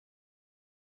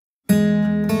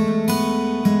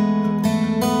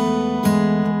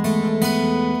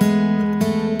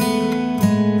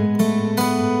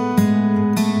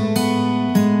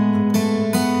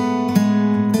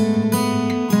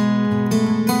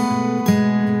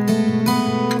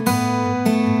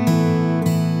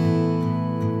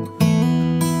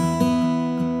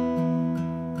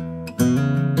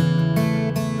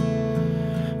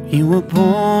were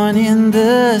born in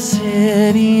the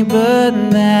city, but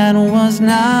that was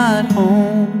not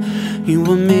home. You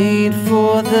were made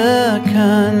for the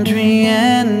country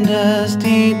and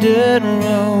dusty dirt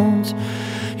roads.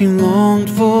 You longed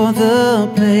for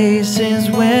the places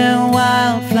where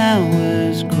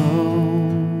wildflowers grow.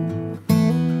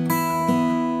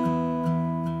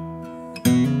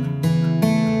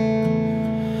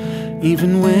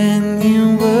 Even when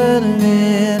you were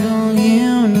little,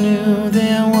 you knew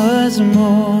there was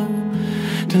more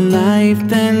to life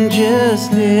than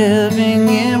just living.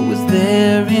 It was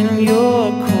there in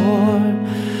your core.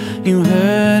 You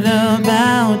heard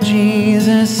about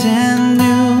Jesus and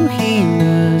knew He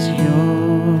was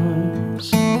yours.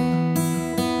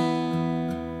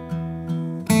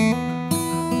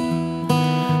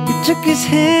 You took His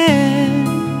hand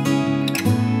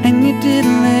and you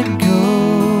didn't let go.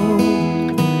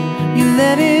 You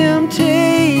let Him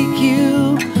take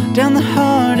you down the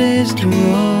hardest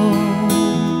road.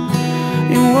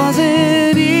 It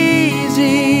wasn't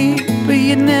easy, but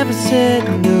you never said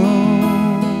no.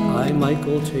 I,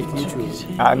 Michael, take you,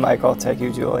 Julie. I, Michael, take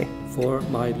you, Julie. For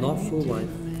my lawful wife.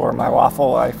 For my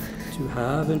lawful wife. To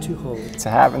have and to hold. To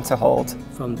have and to hold.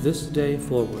 From this day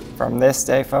forward. From this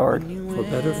day forward. For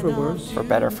better, for worse. For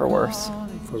better, for worse.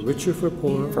 For richer, for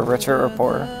poorer. For richer or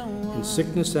poorer. In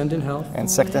sickness and in health. In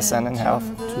sickness and in health.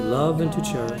 To love and to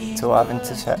cherish. To love and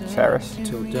to cherish.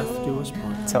 Till death do us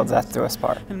part. Till death do us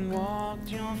part.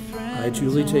 I,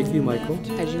 Julie, take you, Michael.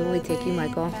 I, Julie, take you,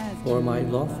 Michael. For my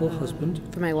lawful husband.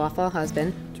 For my lawful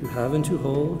husband. To have and to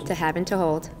hold. To have and to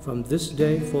hold. From this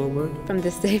day forward. From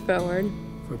this day forward.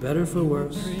 For better, for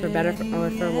worse. For better or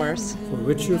for worse. For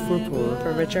richer, for poorer.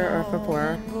 For richer or for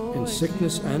poorer. In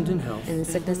sickness and in health. In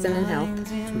sickness and in health.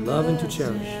 To love and to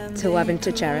cherish. To love and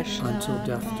to cherish. Until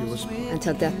death do us part.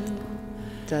 Until death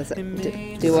does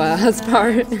do us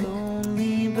part.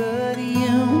 But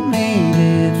you made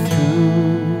it through.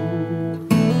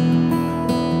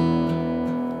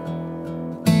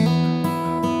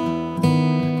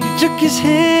 You took His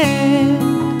hand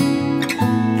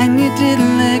and you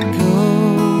didn't let go.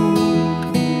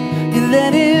 You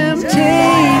let Him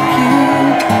take you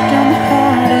down the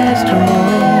hardest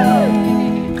road.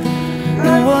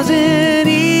 It wasn't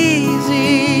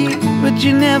easy, but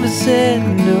you never said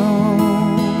no.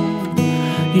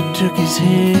 You took His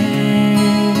hand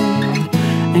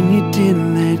and you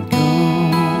didn't let go.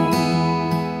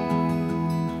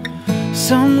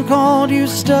 Some called you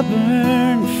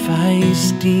stubborn,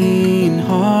 feisty and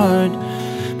hard,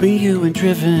 but you were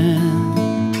driven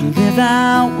to live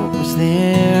out what was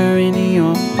there in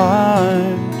your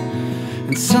heart.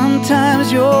 And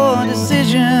sometimes your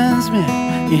decisions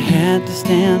meant you had to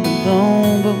stand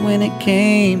alone, but when it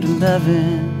came to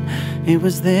loving, it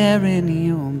was there in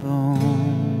your bones.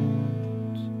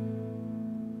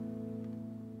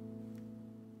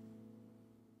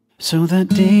 So that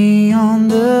day on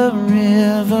the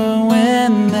river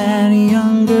when that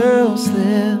young girl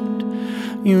slipped,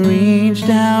 you reached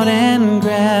out and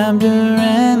grabbed her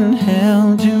and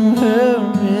held to her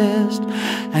wrist.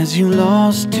 As you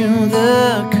lost to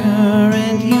the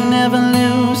current, you never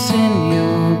loosened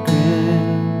your grip.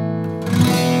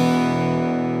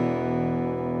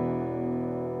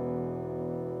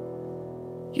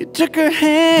 You took her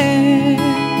hand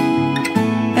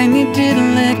and you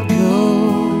didn't let go.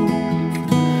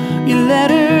 You let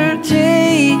her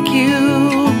take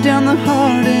you down the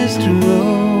hardest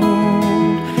road.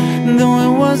 Though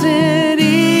it wasn't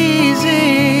easy,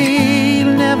 you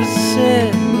never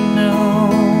said